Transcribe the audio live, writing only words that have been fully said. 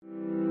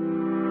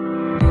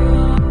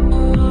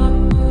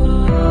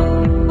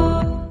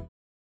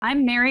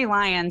I'm Mary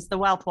Lyons, the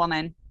Wealth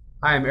Woman.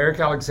 Hi, I'm Eric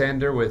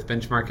Alexander with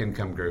Benchmark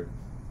Income Group.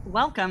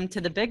 Welcome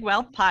to the Big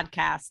Wealth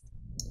Podcast.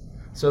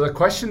 So the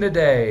question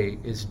today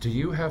is, do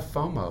you have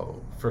FOMO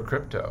for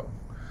crypto?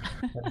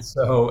 And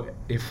so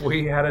if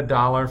we had a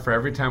dollar for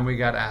every time we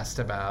got asked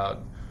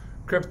about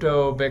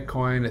crypto,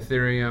 Bitcoin,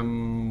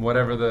 Ethereum,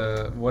 whatever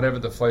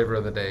the flavor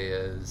of the day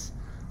is,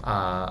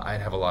 I'd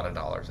have a lot of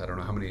dollars. I don't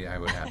know how many I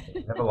would have, but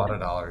I'd have a lot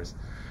of dollars.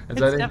 And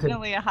so I It's think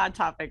definitely a hot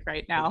topic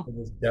right now. it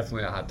is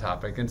definitely a hot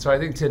topic. And so I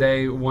think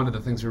today one of the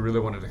things we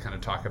really wanted to kind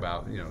of talk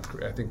about,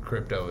 I think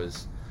crypto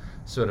is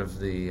sort of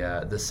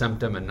the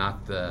symptom and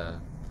not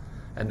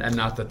and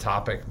not the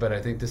topic. But I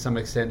think to some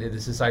extent it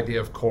is this idea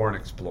of core and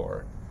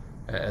explore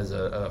as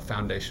a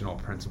foundational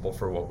principle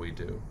for what we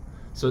do.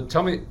 So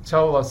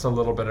tell us a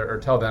little bit, or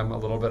tell them a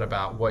little bit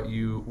about what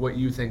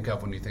you think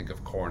of when you think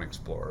of core and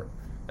explore.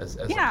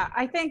 Yeah,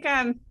 I think,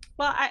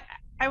 well,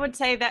 I would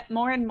say that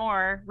more and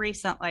more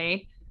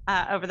recently,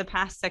 over the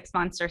past 6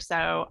 months or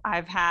so,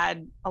 I've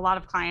had a lot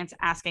of clients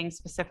asking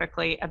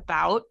specifically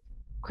about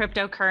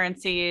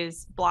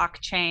cryptocurrencies,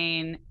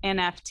 blockchain,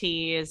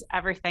 NFTs,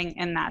 everything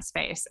in that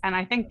space. And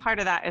I think part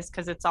of that is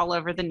because it's all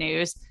over the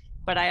news.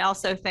 But I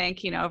also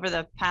think, over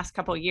the past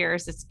couple of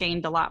years, it's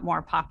gained a lot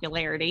more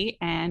popularity,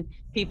 and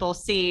people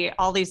see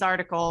all these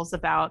articles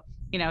about,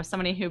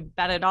 somebody who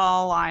bet it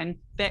all on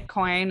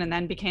Bitcoin and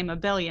then became a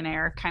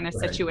billionaire kind of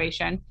Right.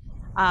 situation.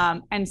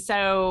 And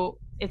so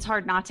it's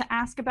hard not to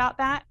ask about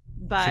that.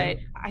 Sure. But I Well,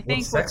 it's think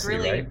what's sexy,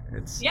 really, right?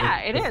 It's yeah,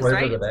 it the is, flavor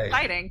right? of the It's day.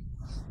 exciting.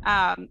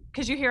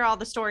 Because you hear all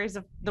the stories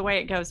of the way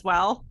it goes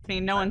well. I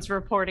mean, no one's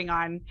reporting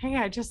on, hey,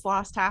 I just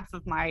lost half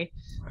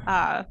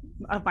uh,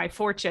 of my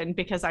fortune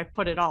because I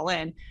put it all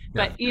in.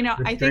 Yeah, But they're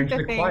I think the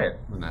strangely thing, quiet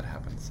when that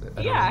happens. I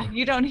don't yeah, know.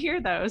 you don't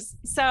hear those.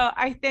 So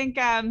I think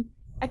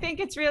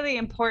it's really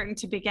important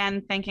to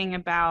begin thinking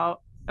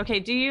about, okay,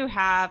 do you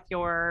have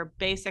your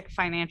basic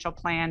financial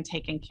plan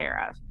taken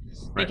care of?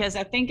 Right. Because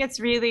I think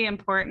it's really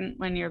important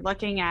when you're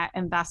looking at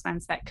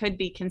investments that could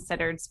be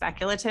considered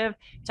speculative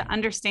to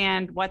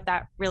understand what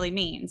that really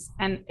means.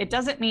 And it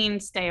doesn't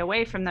mean stay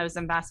away from those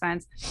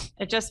investments.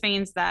 It just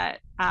means that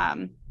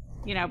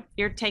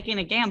you're taking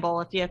a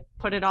gamble if you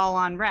put it all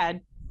on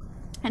red.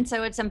 And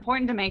so it's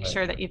important to make Right.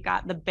 sure that you've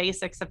got the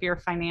basics of your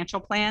financial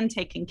plan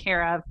taken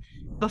care of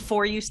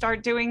before you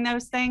start doing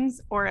those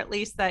things, or at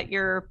least that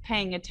you're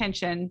paying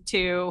attention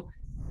to,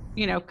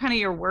 kind of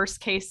your worst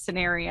case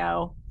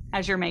scenario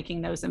as you're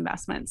making those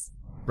investments.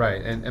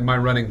 Right. And my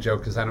running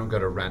joke is I don't go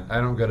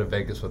to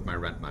Vegas with my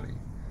rent money.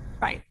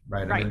 Right.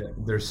 Right. I Right. mean,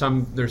 there's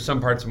some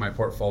parts of my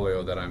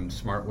portfolio that I'm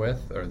smart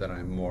with, or that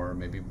I'm more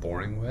maybe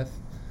boring with.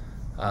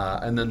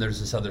 And then there's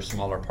this other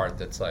smaller part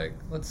that's like,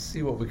 let's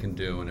see what we can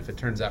do. And if it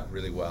turns out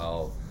really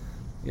well,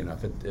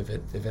 if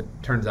it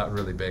turns out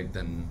really big,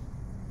 then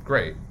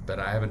great. But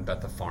I haven't bet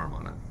the farm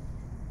on it.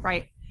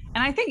 Right.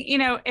 And I think,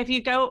 if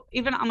you go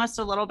even almost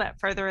a little bit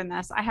further in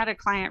this, I had a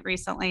client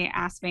recently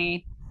ask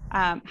me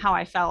how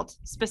I felt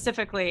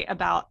specifically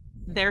about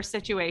their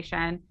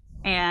situation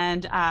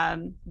and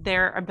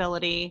their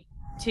ability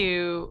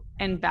to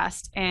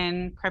invest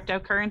in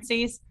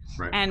cryptocurrencies.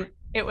 Right. And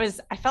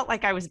I felt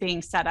like I was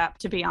being set up,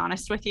 to be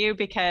honest with you,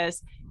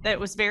 because it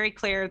was very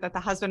clear that the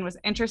husband was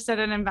interested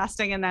in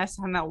investing in this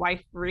and the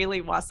wife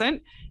really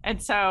wasn't.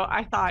 And so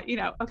I thought,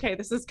 okay,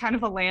 this is kind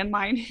of a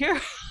landmine here.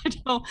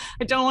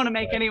 I don't want to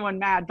make Right. anyone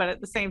mad, but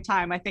at the same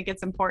time, I think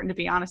it's important to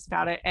be honest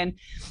about it. And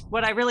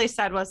what I really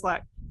said was,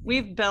 look,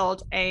 we've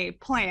built a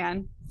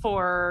plan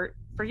for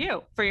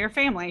you, for your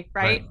family,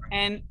 Right. right?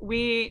 And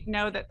we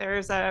know that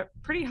there's a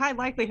pretty high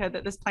likelihood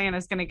that this plan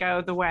is going to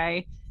go the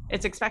way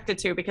it's expected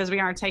to, because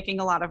we aren't taking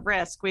a lot of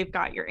risk. We've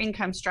got your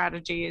income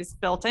strategies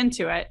built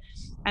into it.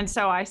 And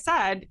so I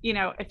said,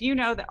 if you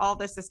know that all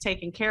this is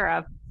taken care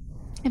of,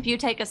 if you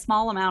take a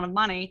small amount of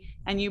money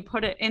and you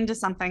put it into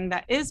something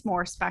that is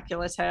more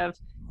speculative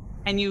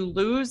and you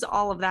lose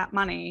all of that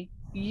money,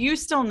 you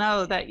still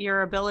know that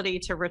your ability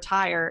to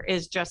retire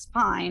is just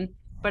fine.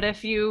 But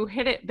if you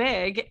hit it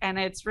big and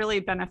it's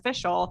really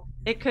beneficial,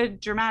 it could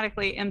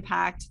dramatically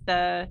impact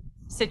the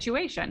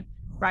situation.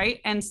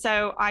 Right. And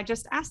so I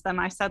just asked them,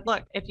 I said,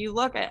 look, if you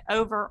look at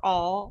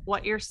overall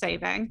what you're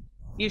saving,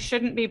 you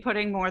shouldn't be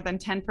putting more than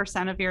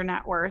 10% of your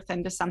net worth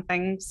into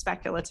something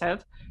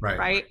speculative. Right.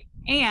 Right.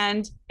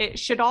 And it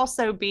should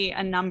also be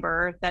a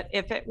number that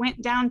if it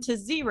went down to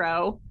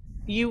zero,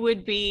 you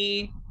would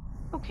be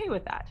okay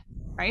with that.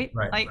 Right.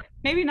 Right. Like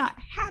maybe not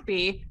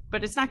happy,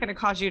 but it's not going to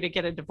cause you to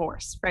get a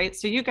divorce. Right.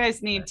 So you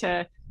guys need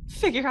to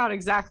figure out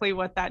exactly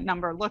what that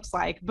number looks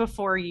like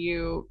before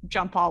you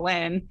jump all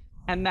in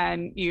and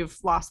then you've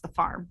lost the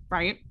farm.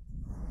 Right.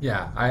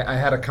 Yeah, I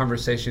had a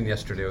conversation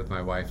yesterday with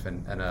my wife,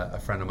 and a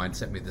friend of mine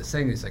sent me this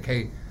thing. He's like,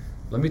 hey,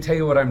 let me tell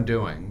you what I'm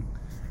doing.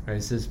 Right,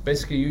 he says,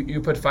 basically, you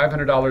put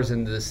 $500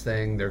 into this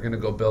thing. They're going to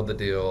go build the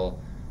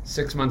deal.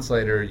 6 months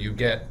later, you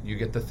get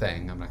the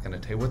thing. I'm not going to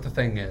tell you what the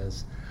thing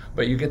is,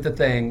 but you get the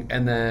thing,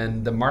 and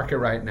then the market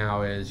right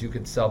now is you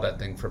could sell that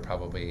thing for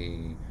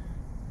probably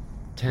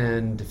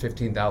 $10,000 to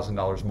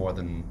 $15,000 more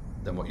than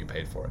what you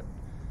paid for it.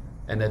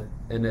 And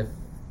if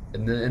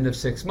in the end of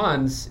 6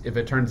 months, if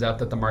it turns out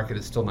that the market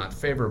is still not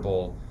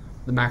favorable,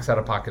 the max out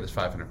of pocket is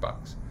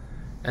 $500.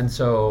 And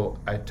so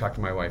I talked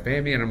to my wife,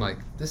 Amy, and I'm like,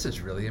 this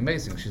is really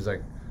amazing. She's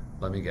like,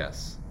 let me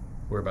guess.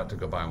 We're about to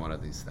go buy one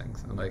of these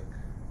things. I'm like,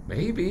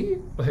 maybe,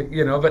 like,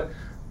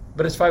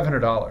 but it's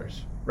 $500,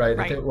 right?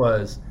 Right. If it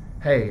was,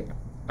 hey,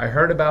 I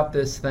heard about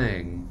this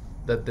thing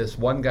that this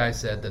one guy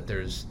said that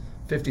there's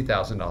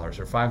 $50,000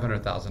 or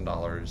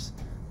 $500,000,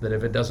 that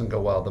if it doesn't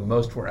go well, the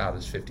most we're out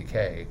is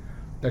 50K,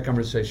 that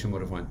conversation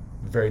would have went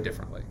very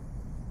differently.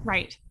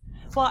 Right.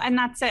 Well, and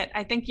that's it.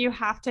 I think you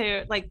have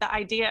to, like, the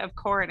idea of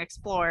core and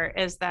explore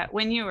is that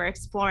when you are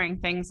exploring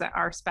things that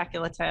are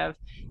speculative,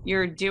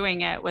 you're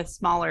doing it with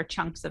smaller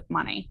chunks of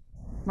money,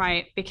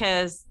 right?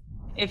 Because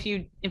if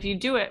you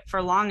do it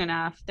for long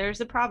enough,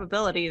 there's a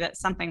probability that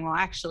something will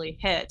actually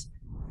hit,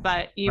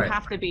 but you Right.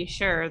 have to be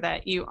sure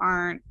that you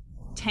aren't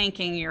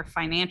tanking your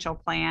financial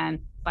plan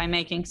by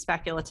making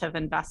speculative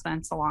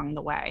investments along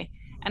the way.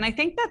 And I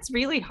think that's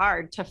really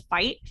hard to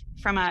fight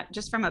from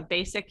a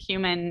basic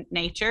human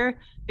nature,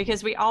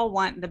 because we all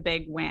want the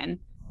big win,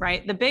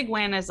 right? The big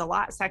win is a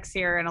lot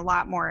sexier and a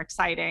lot more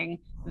exciting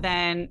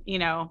than,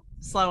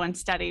 slow and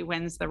steady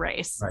wins the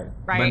race, Right.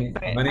 right? Money,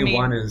 But I money mean,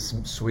 won is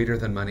sweeter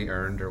than money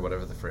earned, or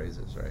whatever the phrase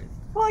is, right?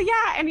 well,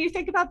 yeah. And you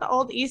think about the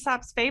old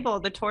Aesop's fable,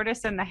 the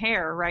tortoise and the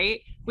hare,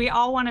 right? We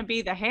all want to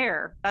be the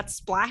hare. That's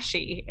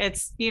splashy.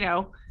 It's,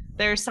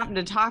 there's something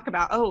to talk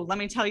about. Oh, let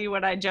me tell you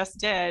what I just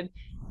did.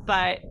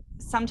 But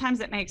sometimes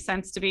it makes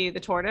sense to be the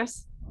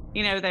tortoise.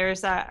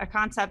 There's a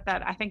concept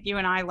that I think you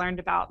and I learned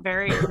about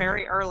very,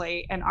 very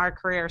early in our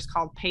careers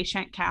called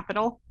patient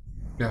capital,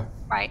 Yeah.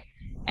 right?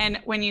 And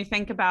when you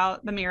think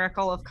about the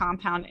miracle of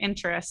compound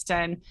interest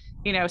and,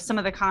 some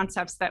of the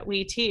concepts that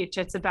we teach,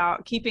 it's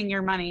about keeping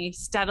your money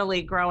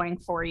steadily growing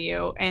for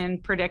you in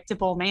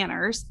predictable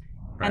manners.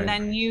 Right. And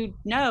then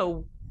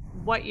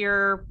what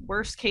your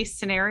worst case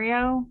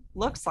scenario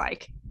looks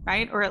like,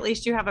 right? Or at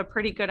least you have a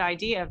pretty good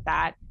idea of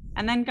that.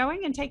 And then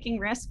going and taking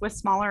risk with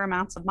smaller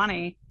amounts of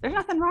money, there's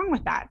nothing wrong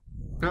with that.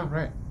 No,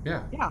 right.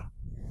 Yeah. Yeah.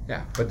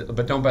 Yeah.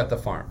 But don't bet the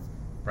farm,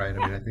 right?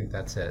 Yeah. I think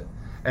that's it.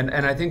 And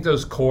I think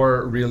those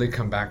core really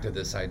come back to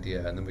this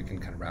idea, and then we can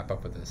kind of wrap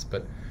up with this.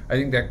 But I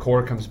think that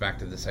core comes back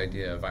to this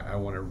idea of I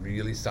want a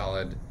really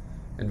solid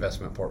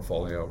investment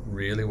portfolio,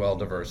 really well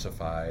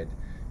diversified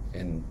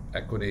in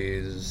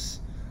equities,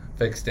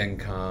 fixed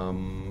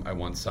income. I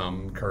want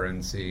some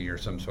currency or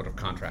some sort of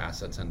contra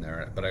assets in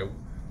there, but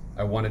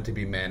I want it to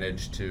be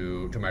managed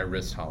to my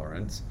risk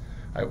tolerance.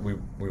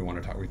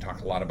 We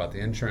talk a lot about the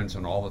insurance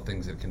and all the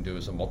things it can do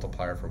as a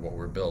multiplier for what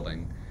we're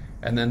building,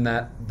 and then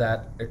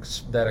that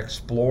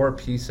explore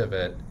piece of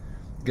it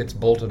gets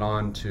bolted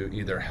on to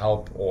either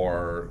help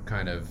or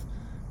kind of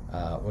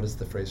what is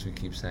the phrase we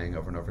keep saying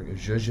over and over again?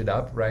 Zhuzh it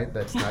up, right?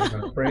 That's not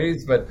even a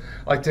phrase, but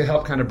like to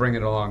help kind of bring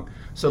it along.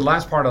 So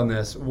last part on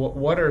this,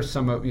 what are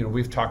some of,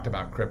 we've talked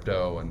about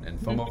crypto and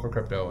FOMO for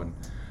crypto,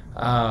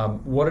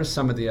 and what are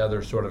some of the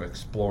other sort of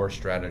explore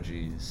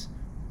strategies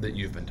that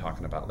you've been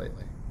talking about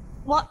lately?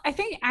 Well, I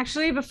think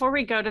actually before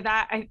we go to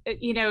that,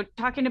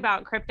 talking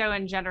about crypto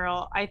in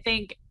general, I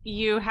think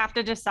you have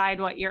to decide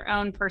what your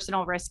own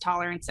personal risk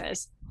tolerance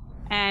is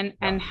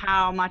and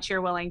how much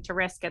you're willing to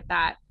risk at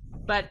that.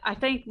 But I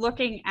think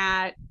looking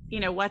at,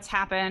 what's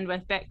happened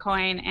with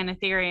Bitcoin and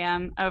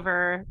Ethereum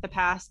over the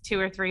past 2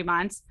 or 3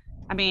 months,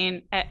 I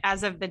mean,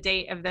 as of the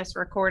date of this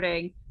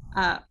recording,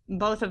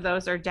 both of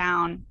those are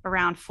down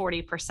around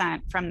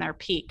 40% from their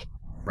peak,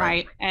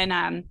 right?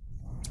 And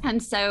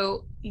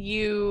so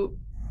you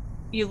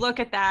look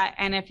at that,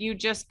 and if you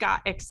just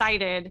got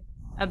excited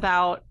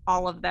about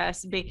all of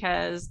this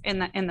because in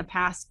the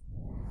past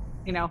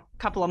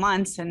couple of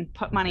months and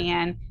put money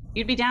in,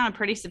 you'd be down a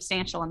pretty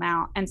substantial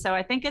amount. And so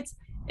I think it's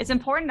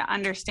important to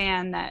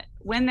understand that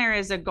when there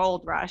is a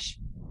gold rush,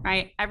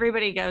 right,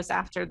 everybody goes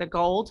after the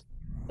gold,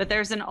 but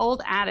there's an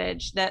old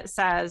adage that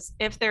says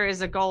if there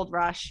is a gold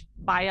rush,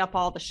 buy up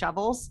all the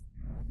shovels,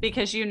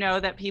 because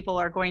that people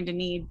are going to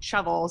need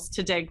shovels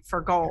to dig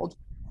for gold.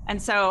 And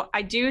so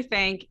I do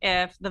think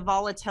if the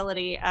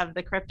volatility of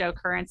the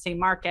cryptocurrency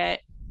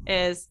market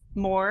is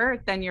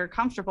more than you're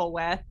comfortable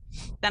with,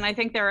 then I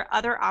think there are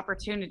other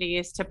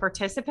opportunities to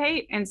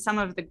participate in some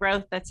of the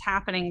growth that's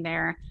happening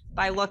there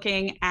by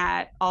looking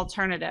at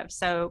alternatives.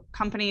 So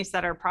companies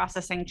that are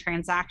processing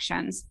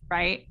transactions,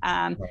 right?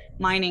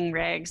 Mining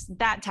rigs,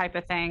 that type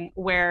of thing,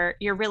 where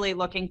you're really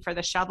looking for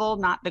the shovel,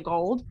 not the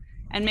gold.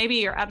 And maybe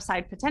your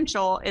upside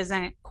potential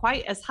isn't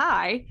quite as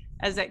high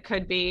as it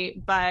could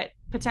be, but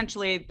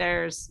potentially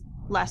there's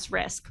less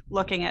risk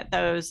looking at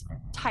those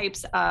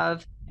types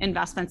of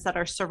investments that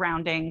are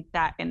surrounding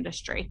that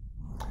industry.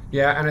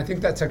 Yeah, and I think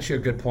that's actually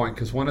a good point,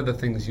 because one of the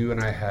things you and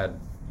I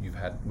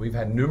we've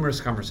had numerous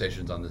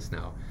conversations on this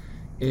now,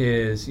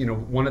 is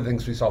one of the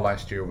things we saw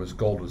last year was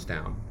gold was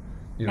down,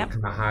 kind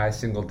of high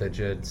single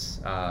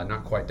digits,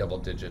 not quite double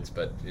digits,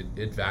 but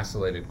it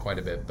vacillated quite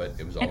a bit, but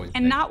it was always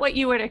and not what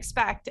you would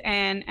expect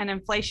in an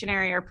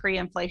inflationary or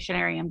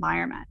pre-inflationary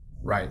environment.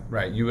 Right.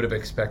 You would have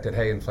expected,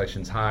 hey,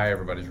 inflation's high,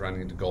 everybody's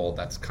running into gold.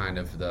 That's kind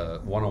of the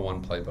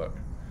 101 playbook.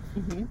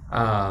 Hmm.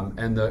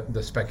 And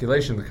the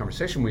speculation, the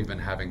conversation we've been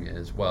having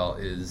is, well,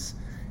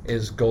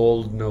 is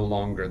gold no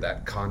longer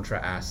that contra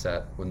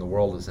asset when the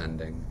world is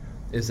ending?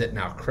 Is it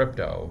now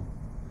crypto?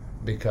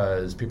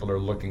 Because people are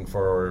looking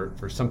for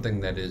something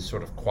that is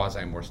sort of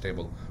quasi more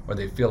stable, or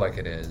they feel like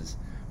it is.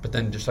 But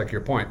then, just like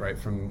your point, right,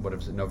 from what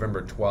was it,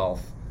 November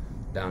 12th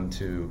down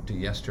to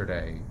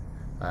yesterday,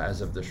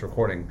 as of this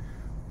recording,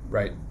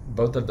 right,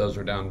 both of those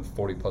are down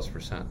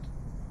 40+%.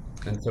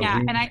 And so Yeah,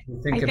 we and I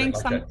think of it think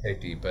like that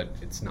safety, but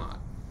it's not.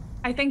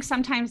 I think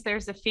sometimes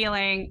there's a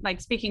feeling,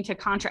 like speaking to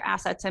contra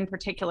assets in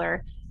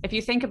particular, if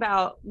you think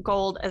about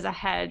gold as a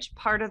hedge,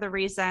 part of the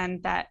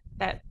reason that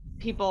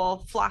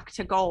people flock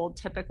to gold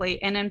typically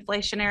in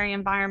inflationary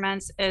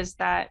environments is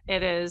that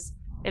it is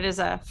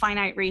a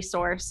finite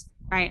resource,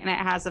 right? And it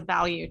has a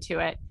value to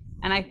it.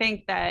 And I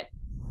think that,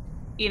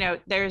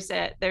 there's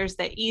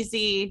the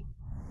easy,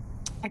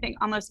 I think,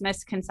 almost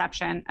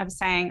misconception of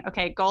saying,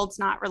 okay, gold's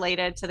not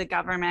related to the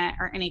government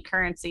or any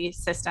currency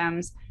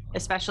systems,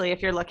 especially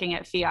if you're looking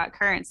at fiat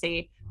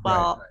currency. Right.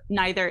 Well,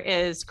 neither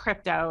is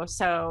crypto,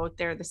 so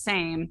they're the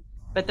same.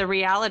 But the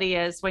reality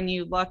is, when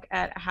you look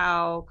at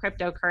how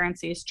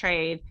cryptocurrencies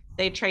trade,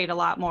 they trade a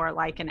lot more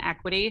like an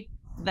equity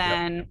Yep.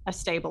 than a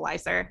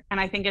stabilizer. And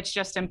I think it's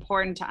just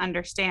important to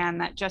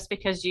understand that just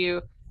because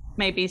you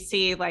maybe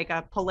see like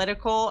a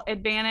political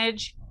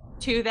advantage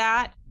to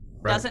that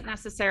Right. doesn't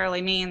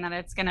necessarily mean that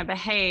it's going to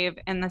behave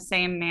in the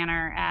same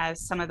manner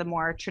as some of the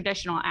more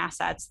traditional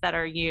assets that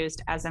are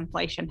used as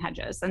inflation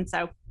hedges. And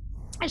so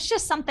it's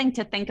just something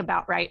to think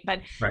about, right?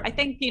 But Right. I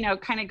think,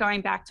 kind of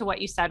going back to what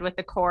you said with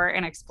the core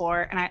and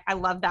explore, and I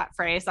love that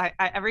phrase.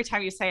 Every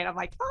time you say it, I'm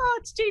like, oh,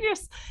 it's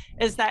genius.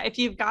 Is that if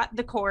you've got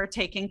the core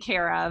taken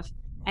care of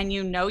and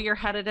you're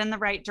headed in the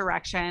right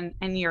direction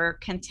and you're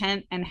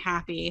content and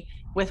happy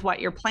with what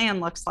your plan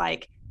looks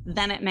like,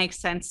 then it makes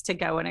sense to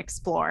go and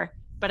explore.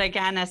 But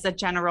again, as a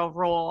general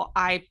rule,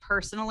 I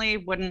personally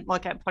wouldn't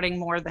look at putting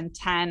more than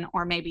 10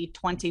 or maybe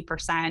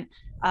 20%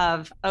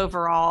 of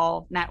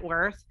overall net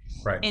worth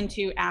Right.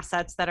 into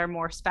assets that are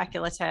more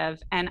speculative.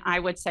 And I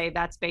would say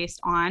that's based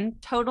on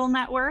total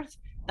net worth.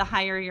 The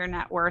higher your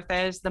net worth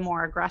is, the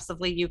more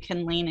aggressively you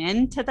can lean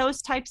into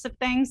those types of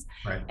things.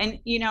 Right. And,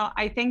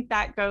 I think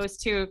that goes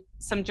to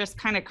some just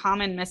kind of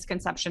common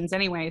misconceptions,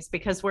 anyways,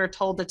 because we're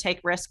told to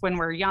take risk when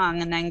we're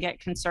young and then get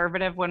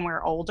conservative when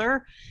we're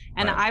older.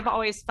 And Right. I've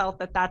always felt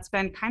that that's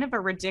been kind of a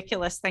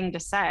ridiculous thing to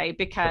say,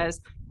 because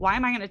why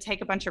am I going to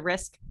take a bunch of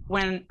risk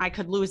when I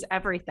could lose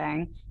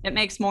everything? It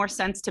makes more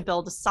sense to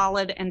build a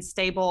solid and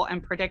stable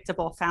and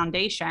predictable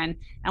foundation.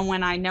 And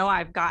when I know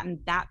I've gotten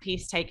that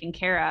piece taken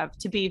care of,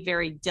 to be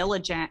very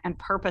diligent and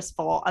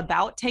purposeful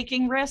about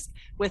taking risk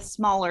with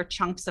smaller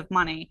chunks of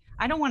money.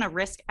 I don't want to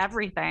risk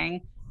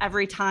everything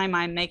every time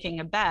I'm making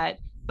a bet.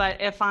 But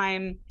if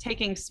I'm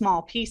taking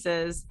small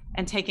pieces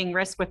and taking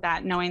risk with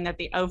that, knowing that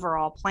the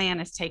overall plan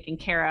is taken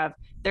care of,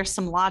 there's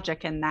some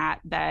logic in that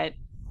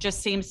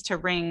just seems to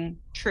ring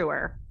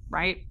truer,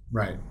 right?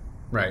 Right.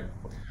 Right.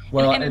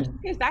 Well, and it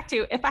goes back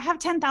to, if I have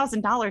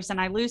 $10,000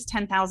 and I lose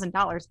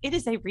 $10,000, it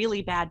is a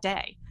really bad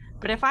day.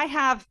 But if I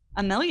have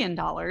 $1 million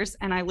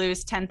and I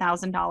lose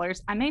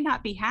 $10,000, I may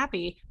not be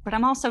happy, but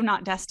I'm also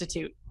not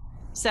destitute.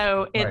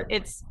 So Right.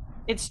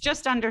 it's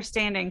just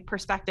understanding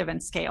perspective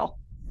and scale.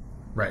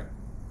 Right.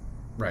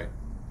 Right.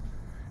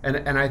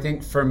 And I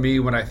think for me,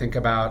 when I think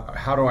about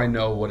how do I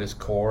know what is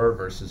core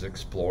versus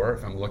explore,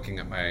 if I'm looking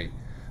at my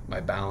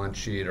balance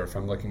sheet, or if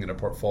I'm looking at a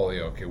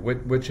portfolio, okay,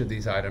 which of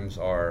these items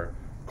are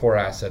core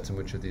assets and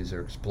which of these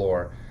are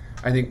explore?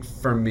 I think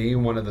for me,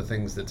 one of the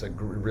things that's a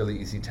really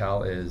easy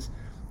tell is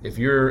if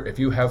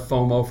you have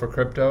FOMO for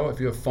crypto, if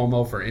you have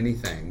FOMO for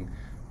anything,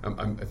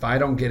 if I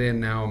don't get in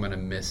now, I'm going to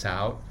miss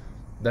out.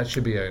 That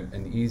should be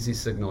an easy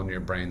signal in your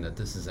brain that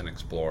this is an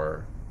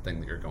explorer thing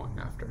that you're going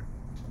after.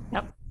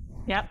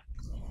 Yep.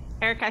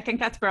 Eric, I think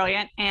that's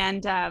brilliant.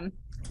 And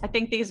I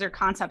think these are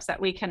concepts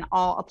that we can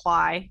all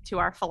apply to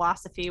our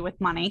philosophy with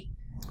money.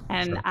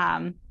 And Sure.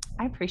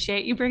 I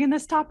appreciate you bringing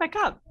this topic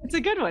up. It's a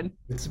good one.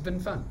 It's been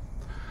fun.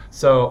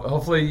 So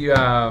hopefully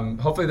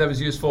that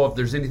was useful. If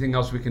there's anything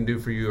else we can do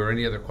for you or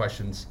any other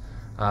questions,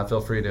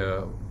 feel free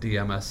to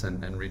DM us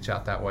and reach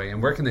out that way.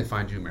 And where can they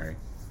find you, Mary?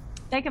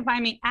 They can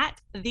find me at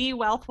The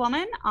Wealth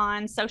Woman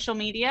on social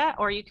media,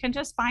 or you can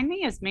just find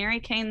me as Mary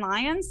Kane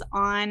Lyons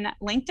on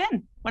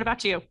LinkedIn. What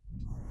about you?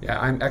 Yeah,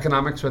 I'm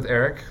Economics with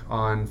Eric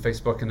on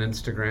Facebook and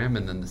Instagram,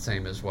 and then the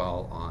same as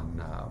well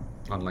on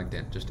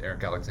LinkedIn, just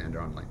Eric Alexander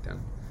on LinkedIn.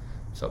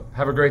 So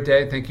have a great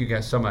day. Thank you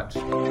guys so much.